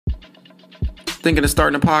Thinking of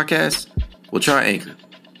starting a podcast? Well, try Anchor.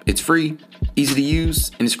 It's free, easy to use,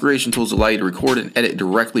 and its creation tools allow you to record and edit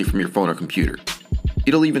directly from your phone or computer.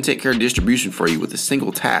 It'll even take care of distribution for you with a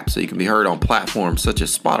single tap so you can be heard on platforms such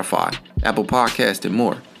as Spotify, Apple Podcasts, and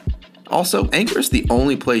more. Also, Anchor is the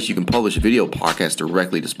only place you can publish video podcasts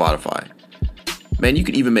directly to Spotify. Man, you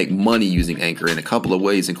can even make money using Anchor in a couple of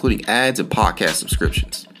ways, including ads and podcast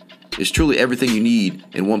subscriptions. It's truly everything you need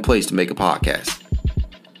in one place to make a podcast.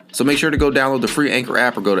 So make sure to go download the free Anchor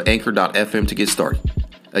app or go to anchor.fm to get started.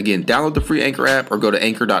 Again, download the free Anchor app or go to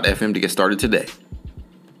anchor.fm to get started today.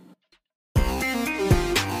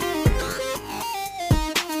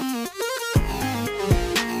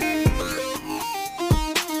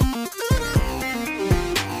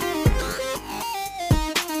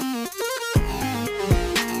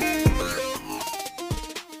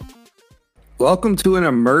 Welcome to an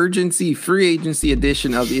emergency free agency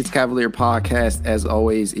edition of the It's Cavalier podcast. As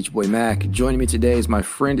always, it's your boy Mac. Joining me today is my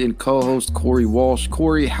friend and co-host Corey Walsh.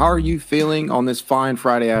 Corey, how are you feeling on this fine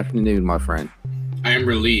Friday afternoon, my friend? I am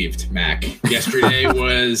relieved, Mac. Yesterday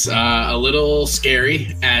was a little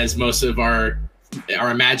scary as most of our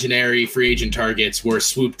imaginary free agent targets were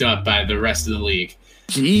swooped up by the rest of the league.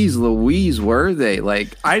 Jeez Louise, were they?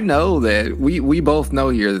 Like, I know that we both know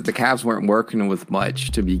here that the Cavs weren't working with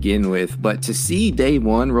much to begin with, but to see day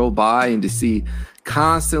one roll by and to see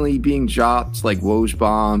constantly being dropped like Woj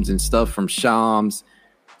bombs and stuff from Shams,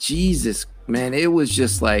 Jesus, man, it was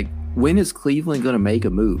just like, when is Cleveland going to make a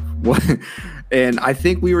move? And I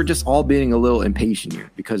think we were just all being a little impatient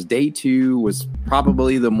here because day two was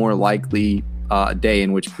probably the more likely day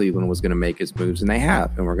in which Cleveland was going to make its moves, and they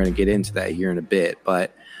have, and we're going to get into that here in a bit.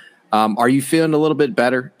 But are you feeling a little bit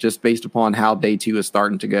better just based upon how day two is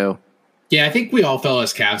starting to go? Yeah, I think we all felt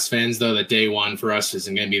as Cavs fans, though, that day one for us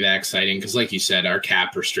isn't going to be that exciting because, like you said, our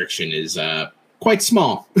cap restriction is quite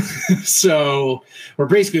small. So we're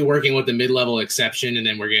basically working with the mid-level exception, and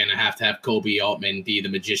then we're going to have Kobe Altman be the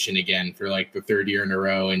magician again for like the third year in a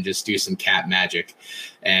row and just do some cap magic.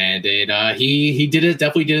 And he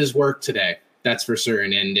definitely did his work today. That's for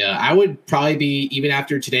certain. And I would probably be, even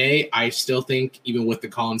after today, I still think, even with the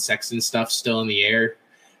Colin Sexton stuff still in the air,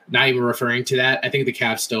 not even referring to that, I think the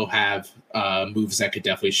Cavs still have moves that could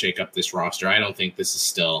definitely shake up this roster. I don't think this is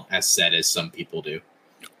still as set as some people do.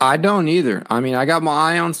 I don't either. I mean, I got my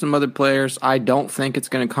eye on some other players. I don't think it's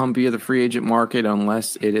going to come via the free agent market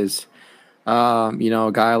unless it is, a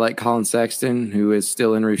guy like Colin Sexton, who is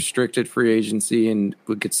still in restricted free agency, and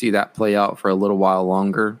we could see that play out for a little while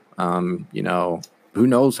longer. Who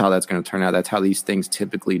knows how that's going to turn out? That's how these things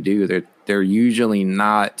typically do. They're usually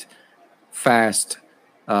not fast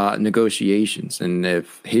negotiations. And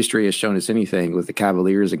if history has shown us anything with the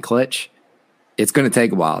Cavaliers and Clutch, it's going to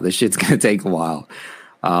take a while. This shit's going to take a while.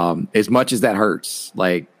 As much as that hurts.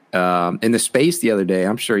 Like in the space the other day,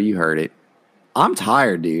 I'm sure you heard it. I'm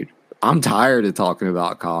tired, dude. I'm tired of talking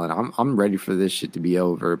about Colin. I'm ready for this shit to be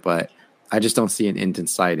over, but I just don't see an end in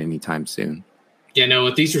sight anytime soon. Yeah, no,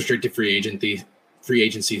 with these restricted free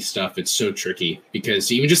agency stuff, it's so tricky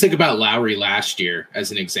because even just think about Lowry last year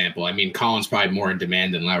as an example. I mean, Colin's probably more in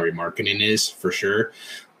demand than Lowry Markkanen is for sure,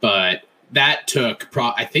 but that took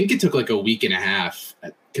I think it took like a week and a half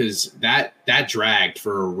because that dragged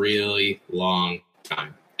for a really long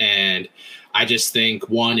time. And I just think,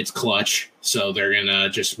 one, it's Clutch, so they're going to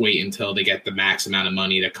just wait until they get the max amount of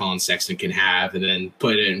money that Colin Sexton can have and then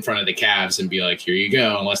put it in front of the Cavs and be like, here you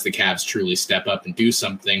go, unless the Cavs truly step up and do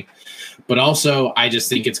something. But also, I just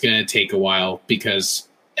think it's going to take a while because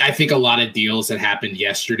I think a lot of deals that happened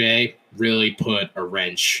yesterday really put a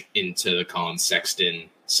wrench into the Colin Sexton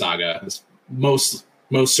saga. Most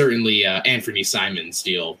certainly Anthony Simons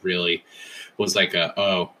deal really was like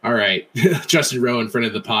all right. Justin Rowe in front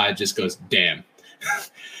of the pod just goes, damn.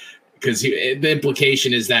 Because the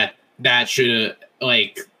implication is that should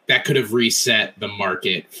that could have reset the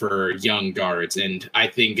market for young guards. And I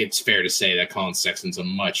think it's fair to say that Colin Sexton's a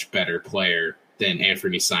much better player than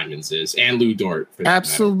Anthony Simons is, and Lou Dort.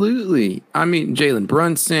 Absolutely. I mean, Jalen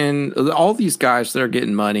Brunson, all these guys that are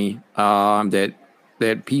getting money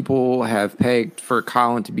that people have pegged for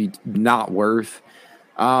Colin to be not worth.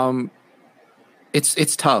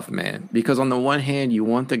 It's tough, man, because on the one hand, you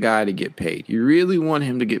want the guy to get paid. You really want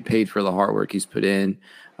him to get paid for the hard work he's put in.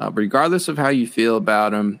 Regardless of how you feel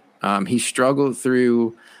about him, he struggled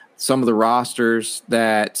through some of the rosters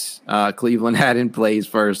that Cleveland had in place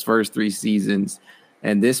for his first three seasons.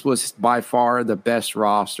 And this was by far the best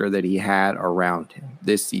roster that he had around him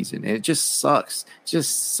this season. And it just sucks. It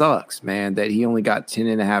just sucks, man, that he only got 10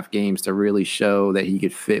 and a half games to really show that he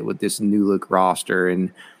could fit with this new look roster.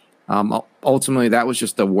 And Ultimately, that was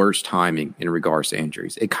just the worst timing in regards to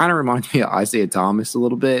injuries. It kind of reminds me of Isaiah Thomas a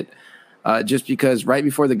little bit, just because right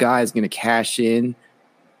before the guy is going to cash in,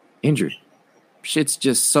 injured. Shit's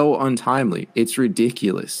just so untimely. It's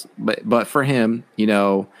ridiculous. But for him,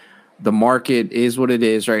 the market is what it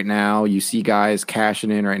is right now. You see guys cashing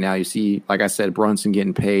in right now. You see, like I said, Brunson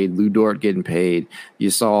getting paid, Lou Dort getting paid. You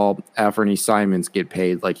saw Anfernee Simons get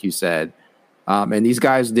paid, like you said. And these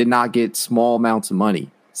guys did not get small amounts of money.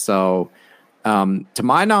 So, to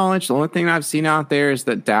my knowledge, the only thing I've seen out there is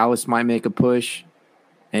that Dallas might make a push.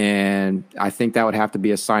 And I think that would have to be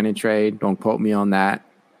a sign and trade. Don't quote me on that.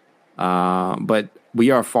 But we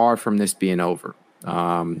are far from this being over.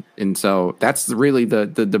 And so that's really the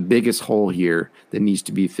biggest hole here that needs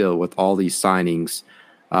to be filled with all these signings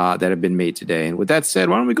that have been made today. And with that said,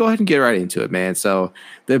 why don't we go ahead and get right into it, man? So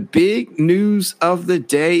the big news of the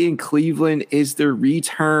day in Cleveland is the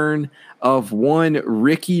return of one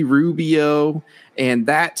Ricky Rubio. And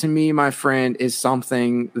that, to me, my friend, is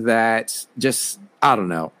something that just, I don't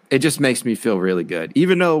know. It just makes me feel really good.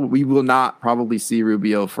 Even though we will not probably see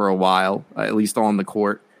Rubio for a while, at least on the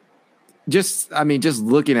court. Just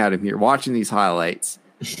looking at him here, watching these highlights,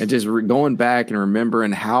 and just going back and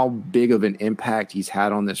remembering how big of an impact he's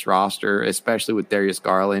had on this roster, especially with Darius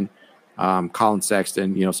Garland, Colin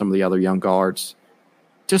Sexton, some of the other young guards,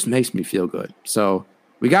 just makes me feel good. So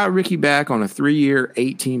we got Ricky back on a 3-year,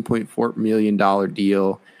 $18.4 million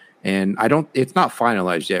deal, and it's not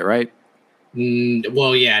finalized yet, right?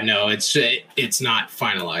 Well, yeah, no, it's not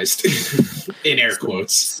finalized in air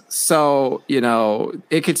quotes. So,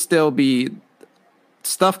 it could still be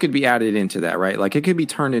stuff could be added into that, right? Like it could be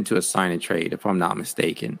turned into a sign and trade if I'm not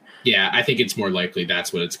mistaken. Yeah, I think it's more likely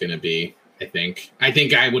that's what it's going to be. I think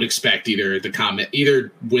I would expect either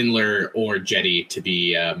Windler or Jetty to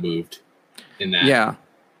be moved in that.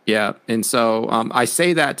 Yeah. And so I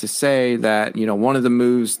say that to say that, one of the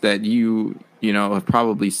moves that you have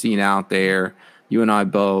probably seen out there, you and I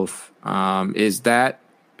both, is that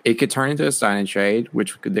it could turn into a sign and trade,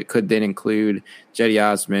 which could then include Cedi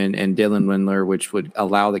Osman and Dylan Windler, which would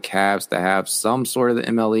allow the Cavs to have some sort of the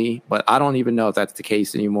MLE. But I don't even know if that's the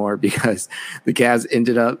case anymore because the Cavs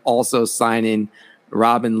ended up also signing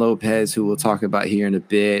Robin Lopez, who we'll talk about here in a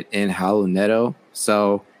bit, and Raul Neto.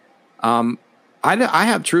 So I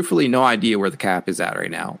have truthfully no idea where the cap is at right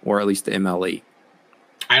now, or at least the MLE.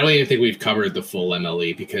 I don't even think we've covered the full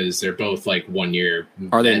MLE because they're both like 1 year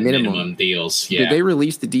minimum deals. Yeah. Did they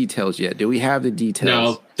release the details yet? Do we have the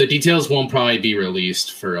details? No, the details won't probably be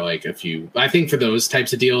released for like a few. I think for those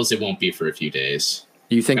types of deals, it won't be for a few days.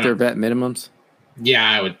 Do you think they're vet minimums?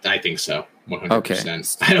 Yeah, I think so. 100%. Okay.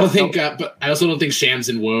 I don't think, but I also don't think Shams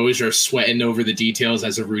and Woj are sweating over the details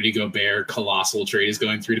as a Rudy Gobert colossal trade is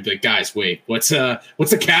going through to be like, guys, wait, what's the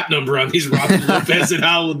cap number on these Robin Lopez and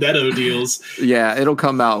Raul Neto deals? Yeah, it'll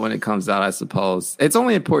come out when it comes out, I suppose. It's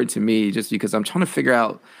only important to me just because I'm trying to figure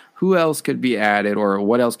out who else could be added or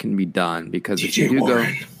what else can be done. Because DJ if you do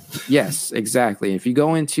Warren. yes, exactly. If you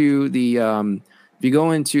go into the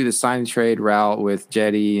sign and trade route with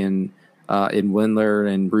Jetty and Windler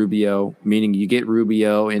and Rubio, meaning you get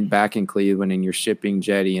Rubio back in Cleveland and you're shipping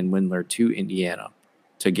Jetty and Windler to Indiana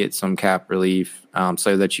to get some cap relief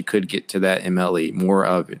so that you could get to that MLE, more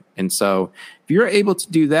of it. And so if you're able to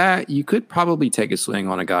do that, you could probably take a swing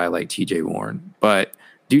on a guy like TJ Warren. But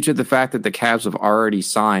due to the fact that the Cavs have already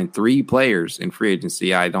signed 3 players in free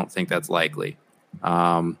agency, I don't think that's likely.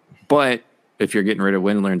 But if you're getting rid of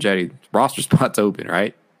Windler and Jetty, roster spot's open,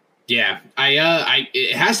 right? Yeah,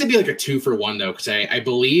 it has to be like a 2-for-1 though, because I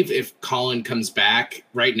believe if Colin comes back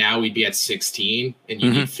right now, we'd be at 16, and you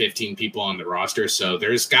need 15 people on the roster. So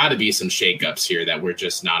there's got to be some shakeups here that we're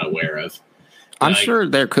just not aware of. I'm sure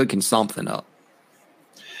they're cooking something up.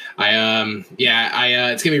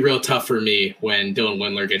 It's gonna be real tough for me when Dylan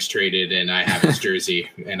Windler gets traded and I have his jersey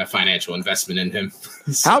and a financial investment in him.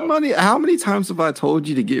 So. How many times have I told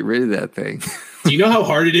you to get rid of that thing? Do you know how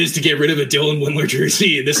hard it is to get rid of a Dylan Windler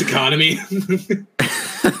jersey in this economy?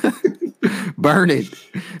 Burn it.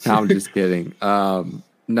 No, I'm just kidding.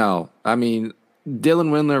 No, I mean, Dylan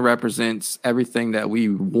Windler represents everything that we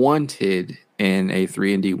wanted in a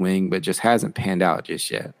 3-and-D wing, but just hasn't panned out just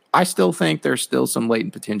yet. I still think there's still some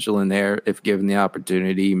latent potential in there if given the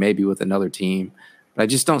opportunity, maybe with another team. But I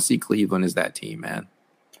just don't see Cleveland as that team, man.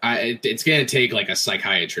 It's going to take like a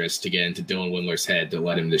psychiatrist to get into Dylan Windler's head to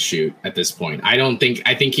let him to shoot at this point. I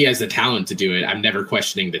think he has the talent to do it. I'm never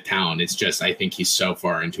questioning the talent. It's just I think he's so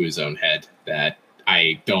far into his own head that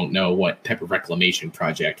I don't know what type of reclamation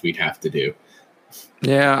project we'd have to do.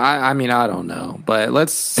 Yeah, I mean, I don't know, but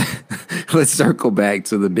let's let's circle back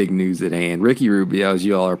to the big news at hand. Ricky Rubio, as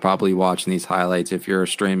you all are probably watching these highlights if you're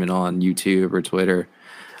streaming on YouTube or Twitter.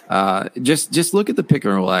 Just look at the pick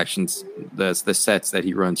and roll actions, the sets that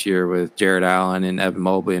he runs here with Jared Allen and Evan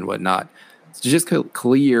Mobley and whatnot. It's just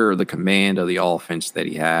clear the command of the offense that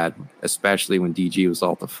he had, especially when DG was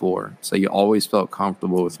off the floor. So you always felt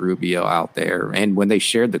comfortable with Rubio out there, and when they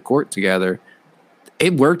shared the court together,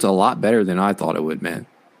 it worked a lot better than I thought it would, man.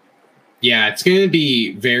 Yeah, it's going to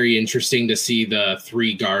be very interesting to see the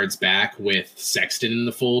three guards back with Sexton in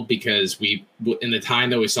the fold, because in the time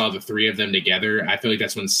that we saw the three of them together, I feel like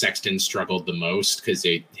that's when Sexton struggled the most, because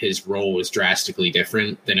his role was drastically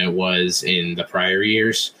different than it was in the prior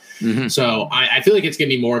years. Mm-hmm. So I feel like it's going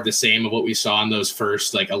to be more of the same of what we saw in those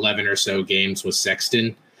first 11 or so games with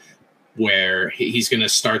Sexton, where he's going to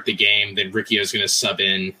start the game, then Ricchio's going to sub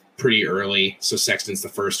in pretty early, so Sexton's the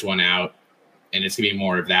first one out. And it's going to be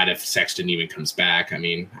more of that if Sexton even comes back. I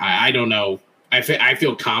mean, I don't know. I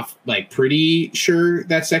feel pretty sure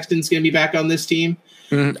that Sexton's going to be back on this team.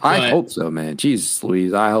 I hope so, man. Jesus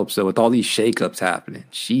Louise, I hope so. With all these shakeups happening.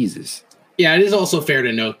 Jesus. Yeah, it is also fair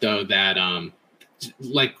to note, though, that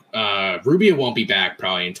Rubio won't be back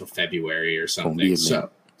probably until February or something.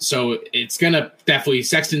 So it's going to definitely –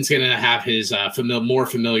 Sexton's going to have his more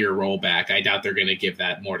familiar role back. I doubt they're going to give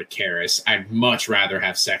that more to Karras. I'd much rather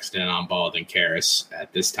have Sexton on ball than Karras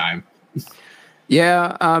at this time.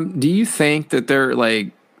 Yeah. Do you think that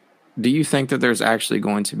there's actually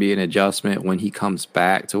going to be an adjustment when he comes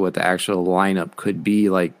back to what the actual lineup could be?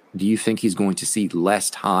 Do you think he's going to see less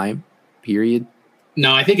time, period?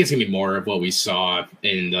 No, I think it's going to be more of what we saw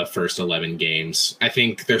in the first 11 games. I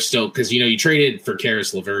think they're still, because, you traded for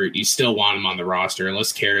Caris LeVert. You still want him on the roster.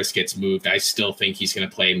 Unless Caris gets moved, I still think he's going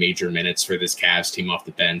to play major minutes for this Cavs team off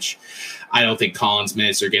the bench. I don't think Collins'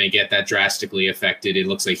 minutes are going to get that drastically affected. It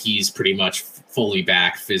looks like he's pretty much fully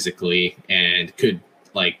back physically and could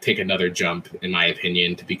take another jump, in my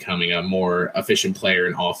opinion, to becoming a more efficient player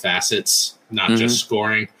in all facets, not just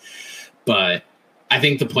scoring. But I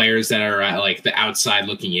think the players that are at the outside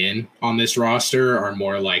looking in on this roster are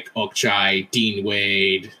more like Okchai, Dean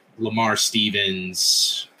Wade, Lamar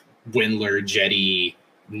Stevens, Windler, Jetty,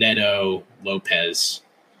 Neto, Lopez.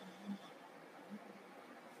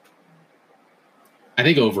 I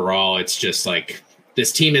think overall it's just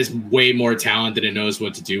this team is way more talent than it knows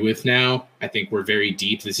what to do with now. I think we're very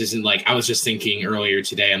deep. This isn't I was just thinking earlier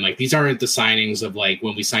today, I'm these aren't the signings of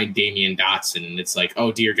when we signed Damian Dotson and it's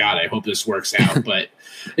oh dear God, I hope this works out. But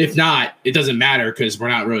if not, it doesn't matter because we're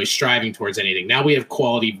not really striving towards anything. Now we have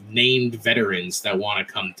quality named veterans that want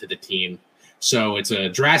to come to the team. So it's a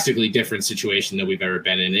drastically different situation than we've ever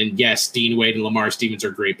been in. And yes, Dean Wade and Lamar Stevens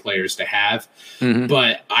are great players to have.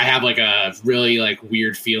 But I have a really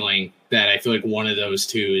weird feeling that I feel one of those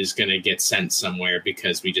two is going to get sent somewhere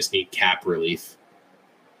because we just need cap relief.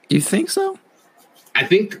 You think so? I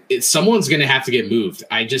think someone's going to have to get moved.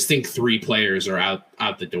 I just think three players are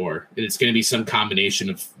out the door. And it's going to be some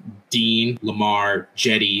combination of Dean, Lamar,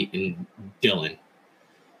 Jetty, and Dylan.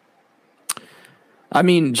 I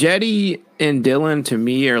mean, Jetty and Dylan to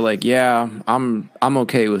me are I'm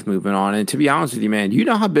okay with moving on. And to be honest with you, man, you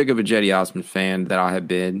know how big of a Jetty Osman fan that I have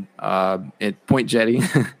been. At Point Jetty.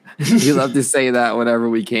 You love to say that whenever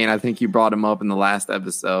we can. I think you brought him up in the last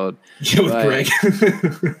episode. Yeah, with Greg.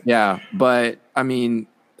 Yeah, but I mean,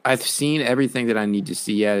 I've seen everything that I need to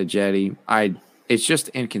see out of Jetty. It's just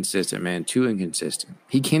inconsistent, man. Too inconsistent.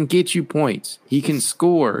 He can get you points. He can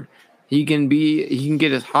score. He can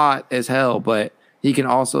get as hot as hell, but he can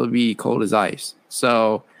also be cold as ice.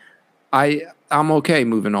 So I'm okay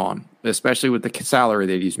moving on, especially with the salary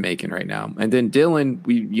that he's making right now. And then Dylan,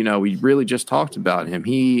 we really just talked about him.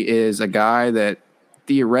 He is a guy that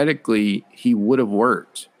theoretically he would have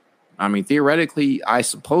worked. I mean, theoretically, I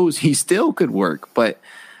suppose he still could work, but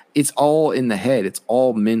it's all in the head. It's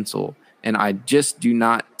all mental. And I just do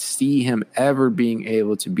not see him ever being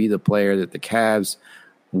able to be the player that the Cavs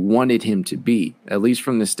wanted him to be, at least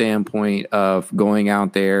from the standpoint of going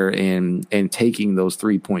out there and taking those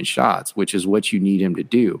 3-point shots, which is what you need him to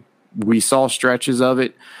do. We saw stretches of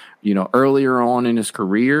it, earlier on in his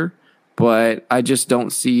career, but I just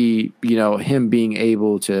don't see, him being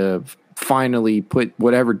able to finally put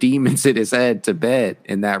whatever demons in his head to bed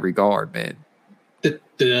in that regard, man.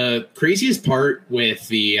 The craziest part with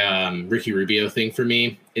the Ricky Rubio thing for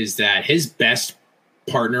me is that his best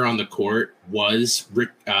partner on the court was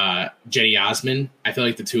Jetty Osman. I feel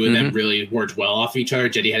like the two of them really worked well off each other.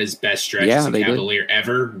 Jetty had his best stretch as a Cavalier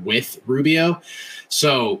ever with Rubio.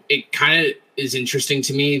 So it kind of is interesting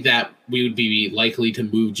to me that we would be likely to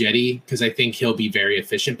move Jetty because I think he'll be very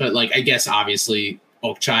efficient. But like, I guess obviously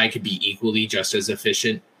Okchai could be equally just as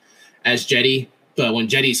efficient as Jetty. But when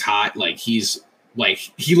Jetty's hot, like he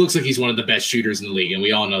looks like he's one of the best shooters in the league. And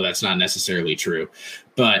we all know that's not necessarily true.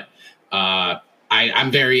 But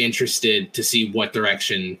I'm very interested to see what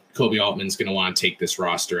direction Kobe Altman's going to want to take this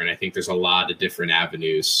roster. And I think there's a lot of different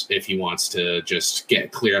avenues if he wants to just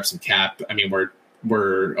clear up some cap. I mean,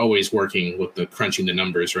 we're always working with crunching the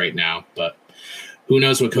numbers right now, but who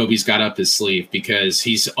knows what Kobe's got up his sleeve, because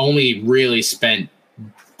he's only really spent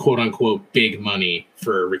quote unquote big money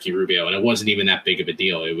for Ricky Rubio. And it wasn't even that big of a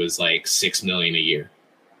deal. It was like $6 million a year.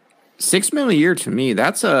 $6 million a year to me,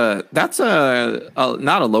 that's a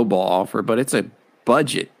not a low ball offer, but it's a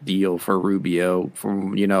budget deal for Rubio.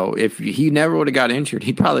 From, if he never would have got injured,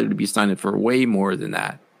 he probably would be signing for way more than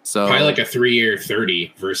that. So probably like a 3-year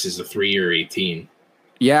 30 versus a 3-year 18.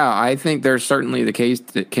 Yeah, I think there's certainly the case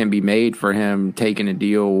that can be made for him taking a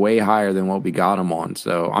deal way higher than what we got him on.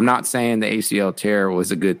 So I'm not saying the ACL tear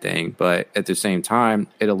was a good thing, but at the same time,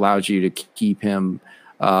 it allows you to keep him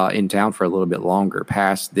in town for a little bit longer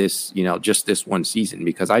past this, just this one season,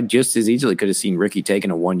 because I just as easily could have seen Ricky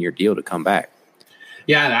taking a 1-year deal to come back.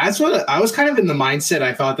 Yeah, that's what I was kind of in the mindset.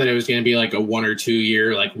 I thought that it was going to be like a 1 or 2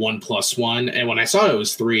 year, like 1+1. And when I saw it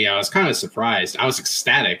was 3, I was kind of surprised. I was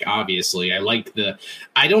ecstatic, obviously. I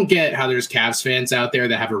don't get how there's Cavs fans out there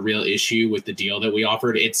that have a real issue with the deal that we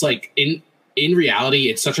offered. It's like in reality,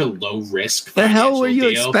 it's such a low risk. The hell were you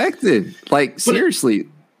expected? Like, seriously.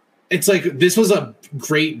 It's like, this was a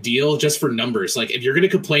great deal just for numbers. Like, if you're going to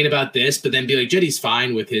complain about this, but then be like, Jetty's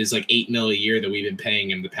fine with his like $8 million a year that we've been paying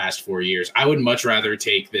him the past 4 years, I would much rather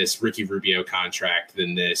take this Ricky Rubio contract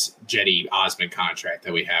than this Jetty Osman contract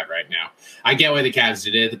that we have right now. I get why the Cavs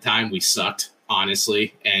did it at the time. We sucked,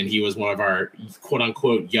 honestly, and he was one of our quote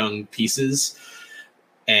unquote young pieces.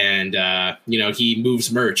 And he moves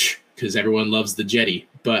merch because everyone loves the Jetty.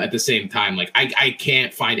 But at the same time, like, I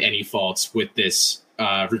can't find any faults with this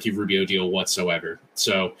Ricky Rubio deal whatsoever.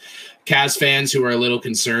 So Cavs fans who are a little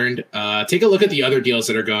concerned, take a look at the other deals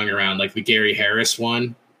that are going around, like the Gary Harris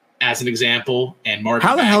one as an example, and Marvin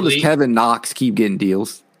How the Bagley. hell does Kevin Knox keep getting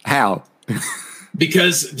deals? How?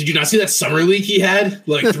 Because did you not see that summer league he had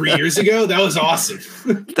like 3 years ago? That was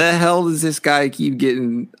awesome. The hell does this guy keep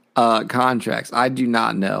getting contracts? I do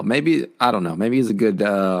not know. Maybe, I don't know. Maybe he's a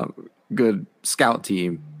good scout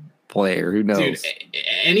team player. Who knows? Dude,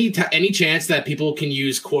 any chance that people can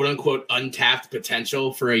use quote unquote untapped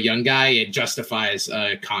potential for a young guy, it justifies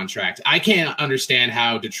a contract. I can't understand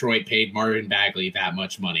how Detroit paid Marvin Bagley that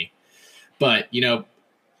much money. But,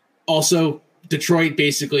 also Detroit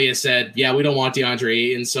basically has said, yeah, we don't want DeAndre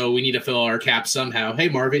Ayton, so we need to fill our cap somehow. Hey,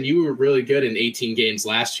 Marvin, you were really good in 18 games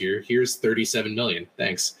last year. Here's $37 million.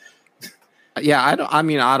 Thanks. Yeah, I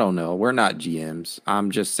don't know. We're not GMs.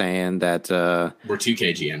 I'm just saying that we're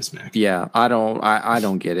 2K GMs, Mac. Yeah, I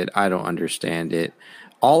don't get it. I don't understand it.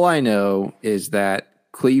 All I know is that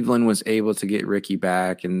Cleveland was able to get Ricky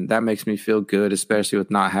back, and that makes me feel good, especially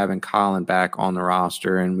with not having Colin back on the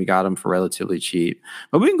roster, and we got him for relatively cheap.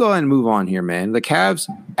 But we can go ahead and move on here, man. The Cavs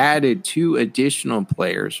added 2 additional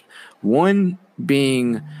players, one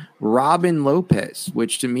being Robin Lopez,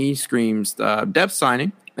 which to me screams depth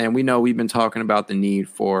signing. And we know we've been talking about the need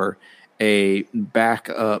for a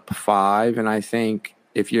backup 5. And I think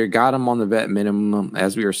if you got him on the vet minimum,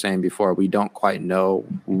 as we were saying before, we don't quite know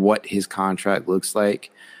what his contract looks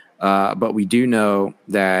like. But we do know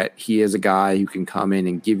that he is a guy who can come in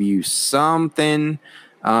and give you something.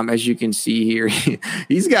 As you can see here,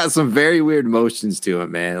 he's got some very weird motions to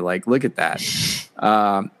him, man. Like, look at that.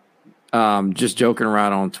 Just joking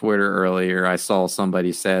around on Twitter earlier, I saw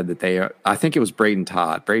somebody said that I think it was Braden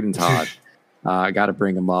Todd. I got to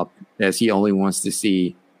bring him up as he only wants to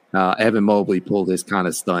see Evan Mobley pull this kind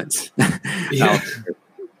of stunts. Yeah.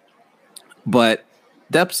 But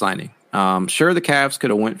depth signing. Sure, the Cavs could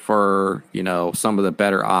have went for, some of the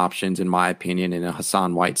better options, in my opinion, in a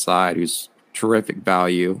Hassan Whiteside, who's terrific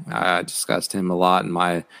value. I discussed him a lot in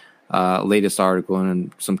my latest article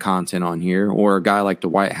and some content on here, or a guy like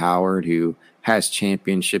Dwight Howard who has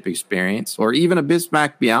championship experience, or even a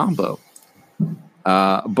Bismack Biyombo.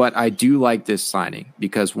 But I do like this signing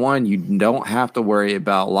because, one, you don't have to worry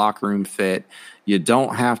about locker room fit. You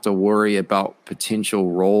don't have to worry about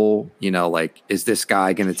potential role. Like, is this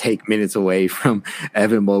guy going to take minutes away from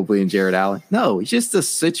Evan Mobley and Jared Allen? No, he's just a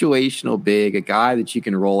situational big, a guy that you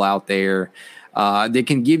can roll out there. They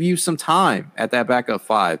can give you some time at that backup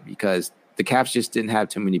 5 because the Caps just didn't have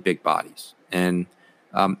too many big bodies. And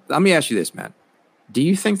let me ask you this, man. Do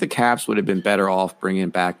you think the Caps would have been better off bringing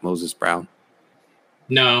back Moses Brown?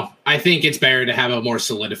 No, I think it's better to have a more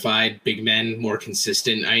solidified big man, more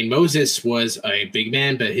consistent. I mean, Moses was a big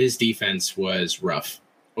man, but his defense was rough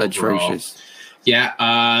overall. Atrocious. Yeah,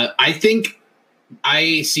 I think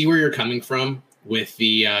I see where you're coming from with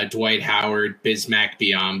the Dwight Howard, Bismack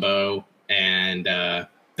Biyombo, and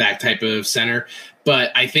that type of center.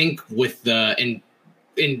 But I think with the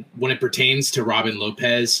in when it pertains to Robin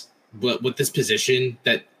Lopez, with this position,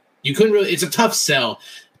 that you couldn't really. It's a tough sell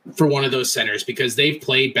for one of those centers because they've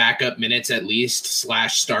played backup minutes at least /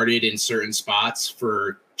 started in certain spots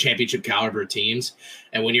for championship caliber teams.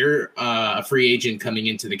 And when you're a free agent coming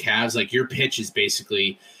into the Cavs, like your pitch is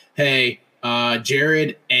basically, hey,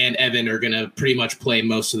 Jared and Evan are going to pretty much play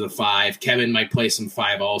most of the 5. Kevin might play some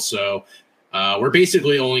 5 also. We're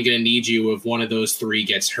basically only going to need you if one of those 3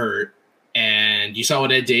 gets hurt. And you saw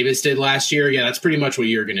what Ed Davis did last year. Yeah, that's pretty much what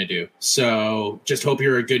you're going to do. So just hope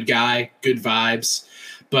you're a good guy, good vibes.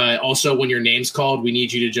 But also when your name's called, we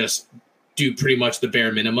need you to just do pretty much the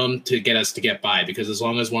bare minimum to get us to get by. Because as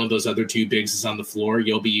long as one of those other 2 bigs is on the floor,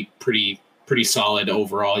 you'll be pretty solid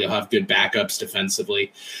overall. You'll have good backups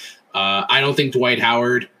defensively. I don't think Dwight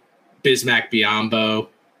Howard, Bismack Biyombo,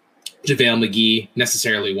 JaVale McGee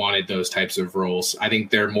necessarily wanted those types of roles. I think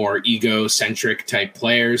they're more ego-centric type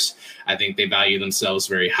players. I think they value themselves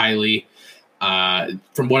very highly.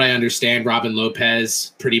 From what I understand, Robin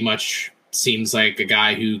Lopez pretty much seems like a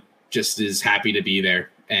guy who just is happy to be there.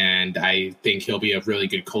 And I think he'll be a really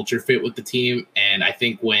good culture fit with the team. And I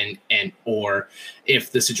think or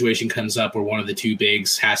if the situation comes up where one of the 2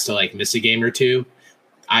 bigs has to like miss a game or 2,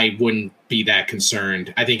 I wouldn't be that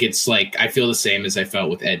concerned. I think it's like, I feel the same as I felt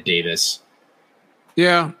with Ed Davis.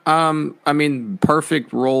 Yeah. I mean,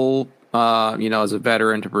 perfect role, as a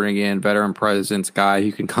veteran to bring in, veteran presence guy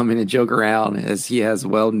who can come in and joke around as he has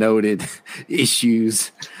well noted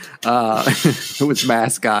issues with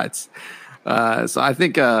mascots. So I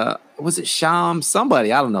think, was it Sham?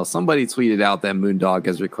 Somebody, I don't know. Somebody tweeted out that Moondog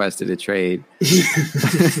has requested a trade.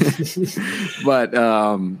 But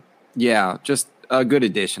yeah, just a good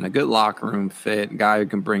addition, a good locker room fit, guy who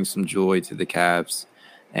can bring some joy to the Cavs.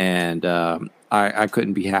 And I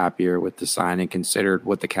couldn't be happier with the signing, considered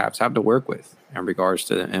what the Cavs have to work with in regards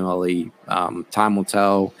to the MLE. Time will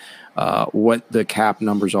tell what the cap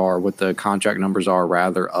numbers are, what the contract numbers are,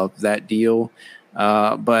 rather, of that deal.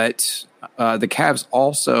 But the Cavs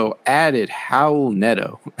also added Raul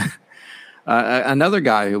Neto, another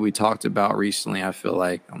guy who we talked about recently. I feel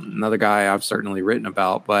like another guy I've certainly written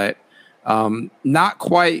about, but not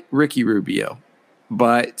quite Ricky Rubio.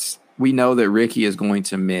 But we know that Ricky is going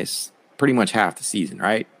to miss pretty much half the season,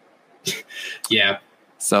 right? Yeah.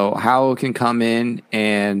 So Raul can come in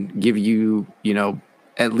and give you,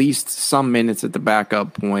 at least some minutes at the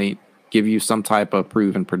backup point, give you some type of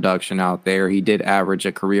proven production out there. He did average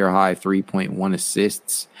a career high 3.1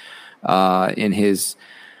 assists in his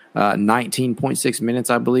 19.6 minutes,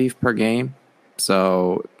 I believe, per game.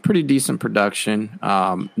 So pretty decent production.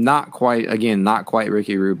 Not quite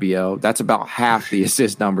Ricky Rubio. That's about half the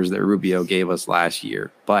assist numbers that Rubio gave us last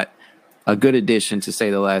year, but a good addition to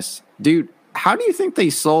say the least. Dude, how do you think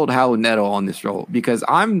they sold Raul Neto on this role? Because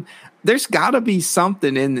there's got to be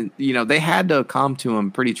something in, they had to come to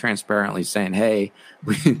him pretty transparently saying, hey,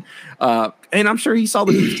 and I'm sure he saw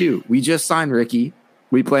the beef too. We just signed Ricky.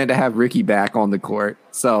 We plan to have Ricky back on the court.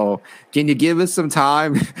 So can you give us some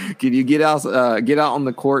time? Can you get out on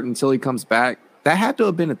the court until he comes back? That had to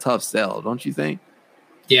have been a tough sell, don't you think?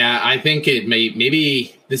 Yeah, I think it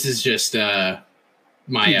maybe this is just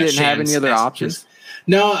my he didn't have any other options.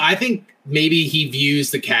 No, I think maybe he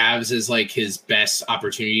views the Cavs as like his best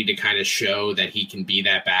opportunity to kind of show that he can be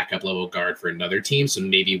that backup level guard for another team. So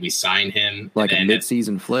maybe we sign him like a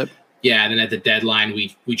midseason flip. Yeah, and then at the deadline,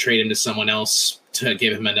 we trade him to someone else to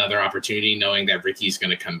give him another opportunity, knowing that Ricky's going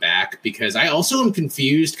to come back. Because I also am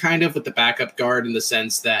confused kind of with the backup guard in the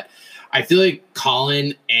sense that I feel like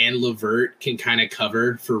Colin and LeVert can kind of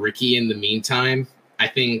cover for Ricky in the meantime. I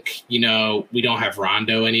think, we don't have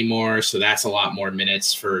Rondo anymore, so that's a lot more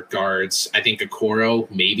minutes for guards. I think Okoro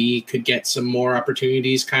maybe could get some more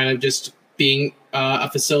opportunities kind of just being a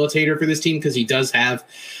facilitator for this team because he does have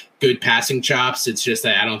good passing chops. It's just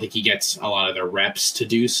that I don't think he gets a lot of the reps to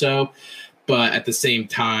do so. But at the same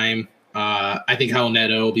time, I think Raul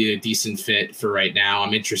Neto will be a decent fit for right now.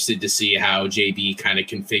 I'm interested to see how JB kind of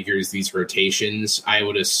configures these rotations. I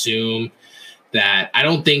would assume that I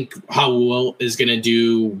don't think Raul is going to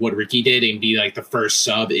do what Ricky did and be like the first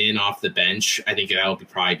sub in off the bench. I think that will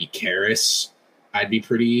probably be Karras I'd be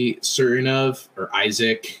pretty certain of, or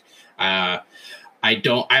Isaac. I'm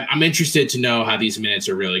interested to know how these minutes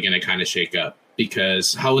are really going to kind of shake up,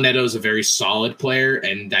 because Raul Neto is a very solid player,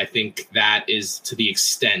 and I think that is to the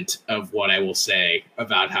extent of what I will say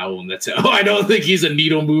about Raul Neto. I don't think he's a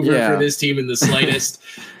needle mover for this team in the slightest.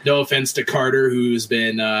 No offense to Carter, who's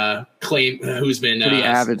been pretty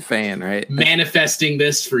avid fan, right? Manifesting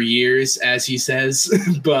this for years, as he says,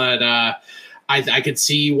 but I could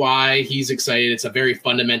see why he's excited. It's a very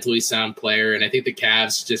fundamentally sound player, and I think the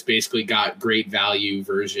Cavs just basically got great value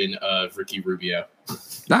version of Ricky Rubio.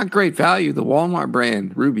 Not great value, the Walmart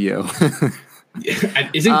brand, Rubio.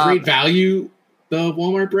 Isn't great value the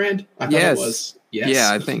Walmart brand? I thought it was. Yes.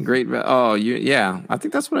 Yeah, I think great. I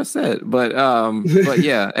think that's what I said. But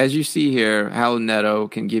yeah, as you see here, how Neto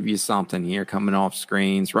can give you something here coming off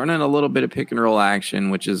screens, running a little bit of pick and roll action,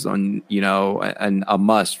 which is a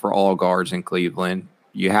must for all guards in Cleveland.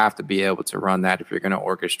 You have to be able to run that if you're going to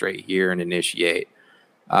orchestrate here and initiate.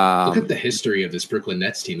 Look at the history of this Brooklyn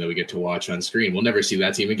Nets team that we get to watch on screen. We'll never see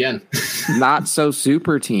that team again. Not so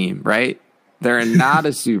super team, right? They're not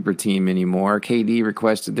a super team anymore. KD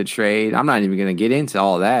requested the trade. I'm not even going to get into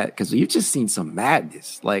all that because you've just seen some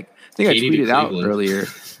madness. Like, I think KD I tweeted out earlier.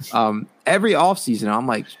 Every offseason, I'm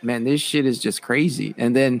like, man, this shit is just crazy.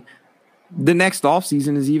 And then the next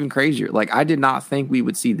offseason is even crazier. Like, I did not think we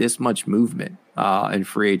would see this much movement in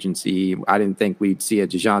free agency. I didn't think we'd see a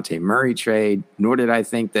DeJounte Murray trade, nor did I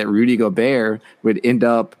think that Rudy Gobert would end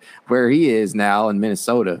up where he is now in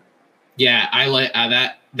Minnesota. Yeah, I like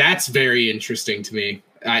that. That's very interesting to me.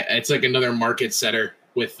 It's like another market setter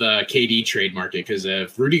with the KD trade market, because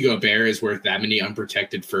if Rudy Gobert is worth that many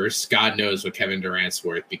unprotected firsts, God knows what Kevin Durant's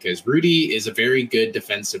worth, because Rudy is a very good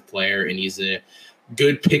defensive player and he's a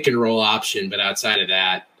good pick and roll option. But outside of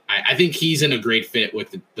that, I think he's in a great fit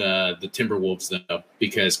with the Timberwolves, though,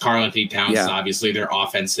 because Karl-Anthony Towns is obviously their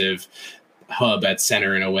offensive hub at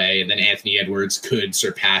center in a way, and then Anthony Edwards could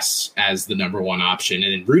surpass as the number one option,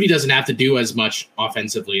 and then Rudy doesn't have to do as much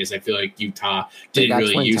offensively as I feel like Utah didn't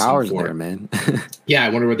really use him for. There, man. Yeah, I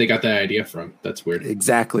wonder where they got that idea from. That's weird.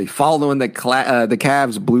 Exactly, following the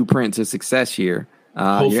Cavs' blueprint to success here.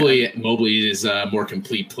 Hopefully, Mobley is a more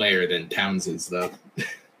complete player than Towns is, though.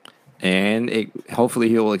 And hopefully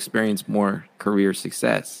he will experience more career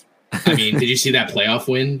success. I mean, did you see that playoff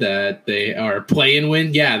win that play-in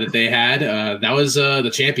win? Yeah, that they had. That was the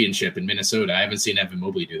championship in Minnesota. I haven't seen Evan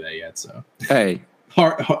Mobley do that yet. So hey,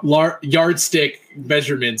 yardstick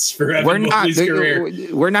measurements for Evan Mobley's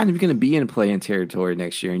career. We're not even going to be in play-in territory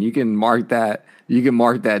next year, and you can mark that. You can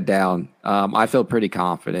mark that down. I feel pretty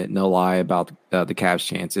confident, no lie, about the Cavs'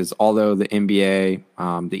 chances. Although the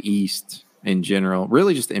NBA, the East in general,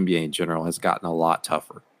 really just the NBA in general, has gotten a lot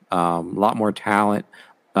tougher. A lot more talent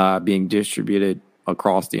being distributed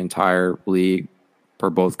across the entire league for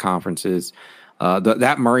both conferences.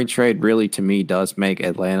 That Murray trade really, to me, does make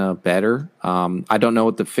Atlanta better. I don't know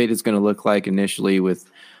what the fit is going to look like initially with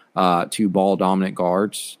two ball-dominant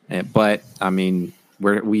guards, but, I mean,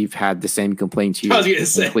 we've had the same complaints here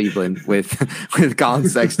in Cleveland with Colin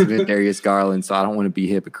Sexton and Darius Garland, so I don't want to be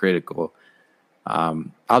hypocritical.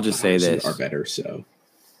 I'll just say this. Are better, so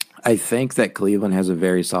I think that Cleveland has a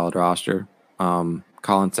very solid roster.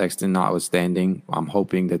 Colin Sexton notwithstanding, I'm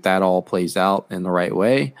hoping that all plays out in the right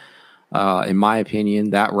way. In my opinion,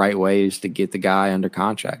 that right way is to get the guy under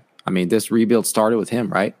contract. I mean, this rebuild started with him,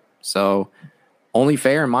 right? So only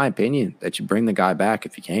fair, in my opinion, that you bring the guy back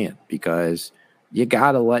if you can, because you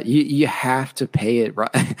gotta you have to pay it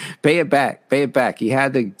right, pay it back. He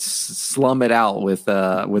had to slum it out with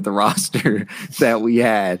the roster that we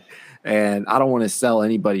had, and I don't want to sell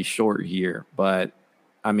anybody short here, but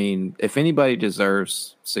I mean, if anybody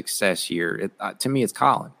deserves success here, to me, it's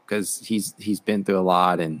Colin, because he's been through a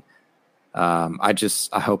lot, and I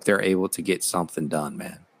hope they're able to get something done,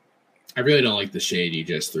 man. I really don't like the shade you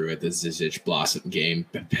just threw at the Zizic Blossom game.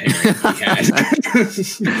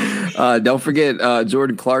 Don't forget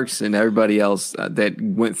Jordan Clarkson, everybody else that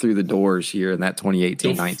went through the doors here in that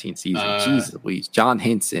 2018-19 season. Jeez Louise. John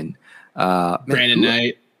Henson. Brandon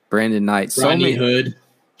Knight. Rodney Hood.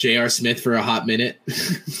 J.R. Smith for a hot minute.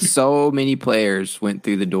 So many players went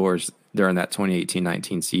through the doors during that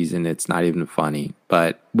 2018-19 season. It's not even funny.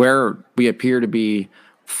 But where we appear to be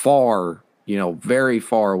very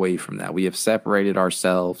far away from that. We have separated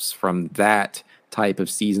ourselves from that type of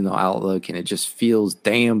seasonal outlook, and it just feels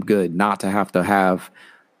damn good not to have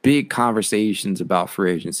big conversations about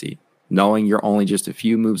free agency. Knowing you're only just a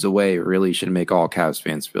few moves away really should make all Cavs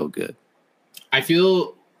fans feel good. I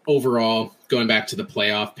feel overall, going back to the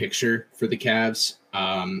playoff picture for the Cavs,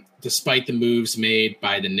 despite the moves made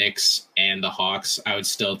by the Knicks and the Hawks, I would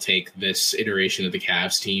still take this iteration of the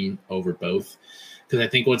Cavs team over both. Because I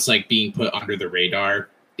think what's like being put under the radar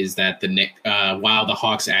is that while the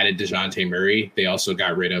Hawks added DeJounte Murray, they also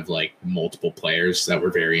got rid of like multiple players that were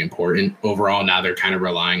very important. Overall, now they're kind of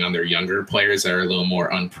relying on their younger players that are a little more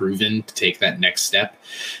unproven to take that next step.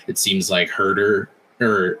 It seems like Hunter.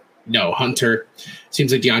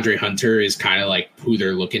 Seems like DeAndre Hunter is kind of like who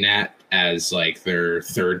they're looking at as like their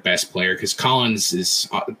third best player, because Collins is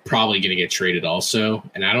probably going to get traded also.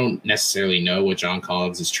 And I don't necessarily know what John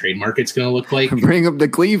Collins' trade market's going to look like. Bring him to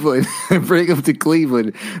Cleveland.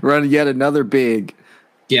 Run yet another big.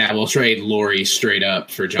 Yeah, we'll trade Laurie straight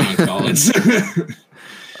up for John Collins.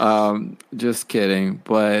 Just kidding.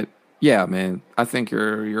 But yeah, man, I think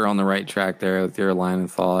you're on the right track there with your line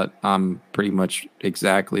of thought. I'm pretty much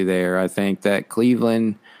exactly there. I think that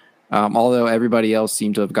Cleveland, although everybody else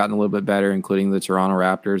seemed to have gotten a little bit better, including the Toronto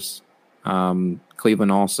Raptors,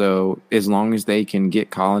 Cleveland also, as long as they can get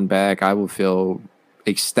Colin back, I will feel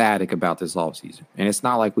ecstatic about this offseason. And it's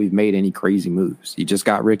not like we've made any crazy moves. You just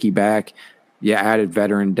got Ricky back. You added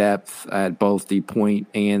veteran depth at both the point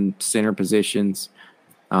and center positions.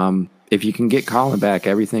 If you can get Colin back,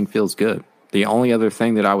 everything feels good. The only other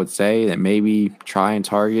thing that I would say that maybe try and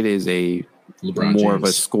target is a LeBron more James. Of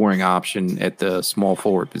a scoring option at the small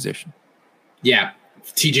forward position. Yeah,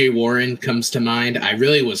 TJ Warren comes to mind. I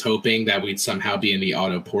really was hoping that we'd somehow be in the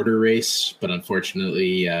Otto Porter race, but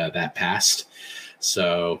unfortunately that passed.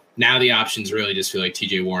 So now the options really just feel like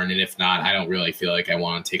TJ Warren, and if not, I don't really feel like I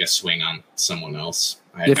want to take a swing on someone else.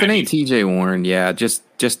 If it ain't TJ Warren, yeah, just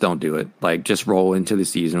don't do it. Like, just roll into the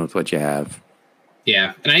season with what you have.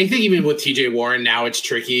 Yeah, and I think even with TJ Warren now it's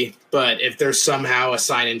tricky, but if there's somehow a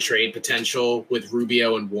sign and trade potential with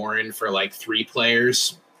Rubio and Warren for like 3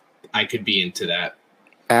 players, I could be into that.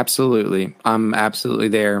 Absolutely. I'm absolutely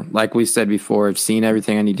there. Like we said before, I've seen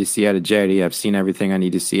everything I need to see out of Jetty. I've seen everything I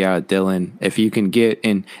need to see out of Dylan. If you can get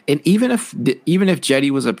in, and even if Jetty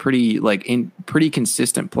was a pretty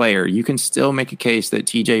consistent player, you can still make a case that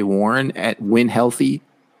TJ Warren when healthy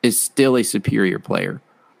is still a superior player.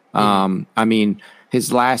 I mean,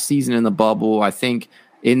 his last season in the bubble, I think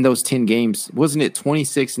in those 10 games, wasn't it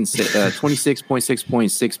 26.6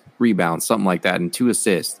 points, 6 rebounds, something like that, and 2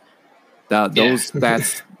 assists. Those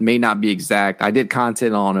stats may not be exact. I did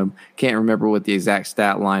content on him. Can't remember what the exact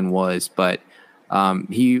stat line was, but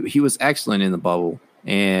he was excellent in the bubble.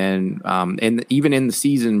 And even in the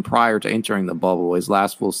season prior to entering the bubble, his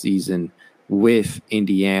last full season with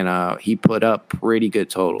Indiana, he put up pretty good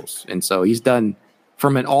totals. And so he's done,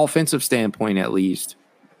 from an offensive standpoint at least,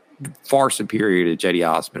 far superior to Jetty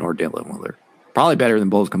Osman or Dylan Willer. Probably better than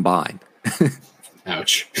both combined.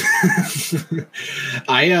 Ouch.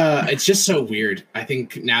 It's just so weird. I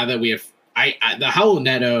think now that we have the Howell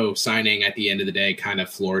Neto signing at the end of the day kind of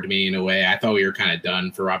floored me in a way. I thought we were kind of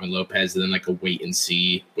done for Robin Lopez, and then like a wait and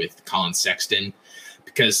see with Colin Sexton,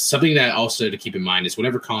 because something that also to keep in mind is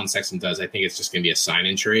whatever Colin Sexton does, I think it's just going to be a sign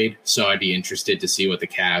and trade. So I'd be interested to see what the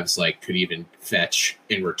Cavs could even fetch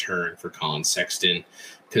in return for Colin Sexton.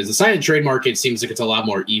 Because the sign and trade market seems like it's a lot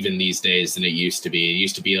more even these days than it used to be. It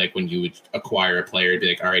used to be like when you would acquire a player, it'd be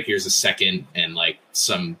like, all right, here's a second and like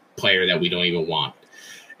some player that we don't even want.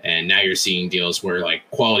 And now you're seeing deals where like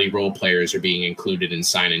quality role players are being included in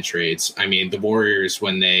sign and trades. I mean, the Warriors,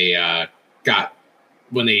 when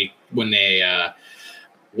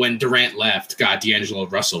Durant left, got D'Angelo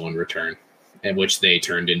Russell in return, at which they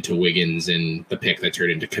turned into Wiggins and the pick that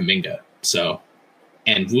turned into Kuminga. So,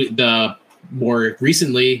 and more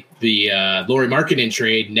recently, the Lauri Markkanen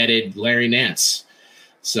trade netted Larry Nance.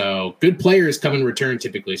 So good players come in return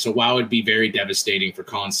typically. So while it would be very devastating for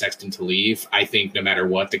Colin Sexton to leave, I think no matter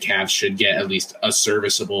what, the Cavs should get at least a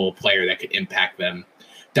serviceable player that could impact them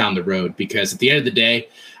down the road. Because at the end of the day,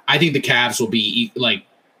 I think the Cavs will be like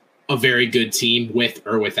a very good team with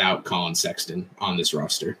or without Colin Sexton on this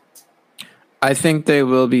roster. I think they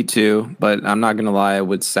will be too, but I'm not going to lie, it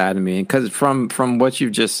would sadden me because from what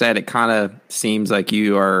you've just said, it kind of seems like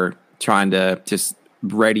you are trying to just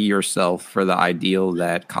ready yourself for the ideal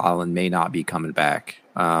that Colin may not be coming back.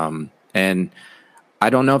 And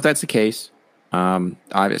I don't know if that's the case.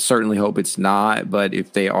 I certainly hope it's not, but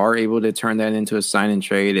if they are able to turn that into a sign and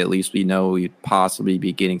trade, at least we know we'd possibly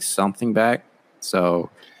be getting something back.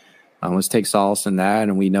 So let's take solace in that.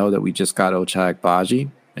 And we know that we just got Ochai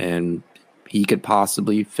Agbaji, and he could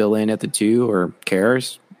possibly fill in at the 2 or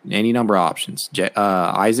Karras, any number of options.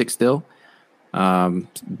 Isaac still.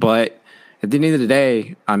 But at the end of the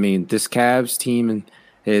day, I mean, this Cavs team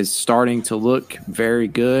is starting to look very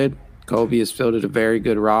good. Kobe has fielded a very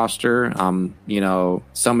good roster.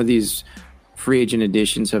 Some of these free agent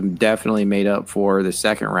additions have definitely made up for the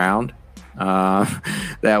second round.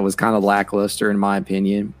 That was kind of lackluster in my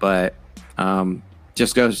opinion, but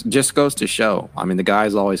just goes to show. I mean, the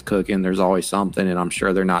guy's always cooking. There's always something, and I'm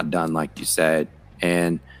sure they're not done, like you said.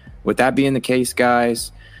 And with that being the case,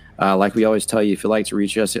 guys, like we always tell you, if you'd like to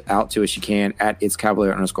reach us out to us, you can at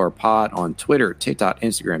itscavalier_pod on Twitter, TikTok,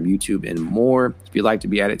 Instagram, YouTube, and more. If you'd like to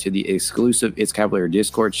be added to the exclusive It's Cavalier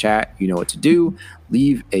Discord chat, you know what to do.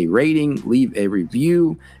 Leave a rating, leave a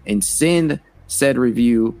review, and send said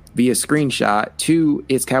review via screenshot to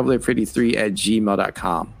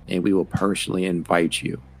itscavalier53@gmail.com, and we will personally invite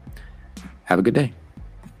you. Have a good day.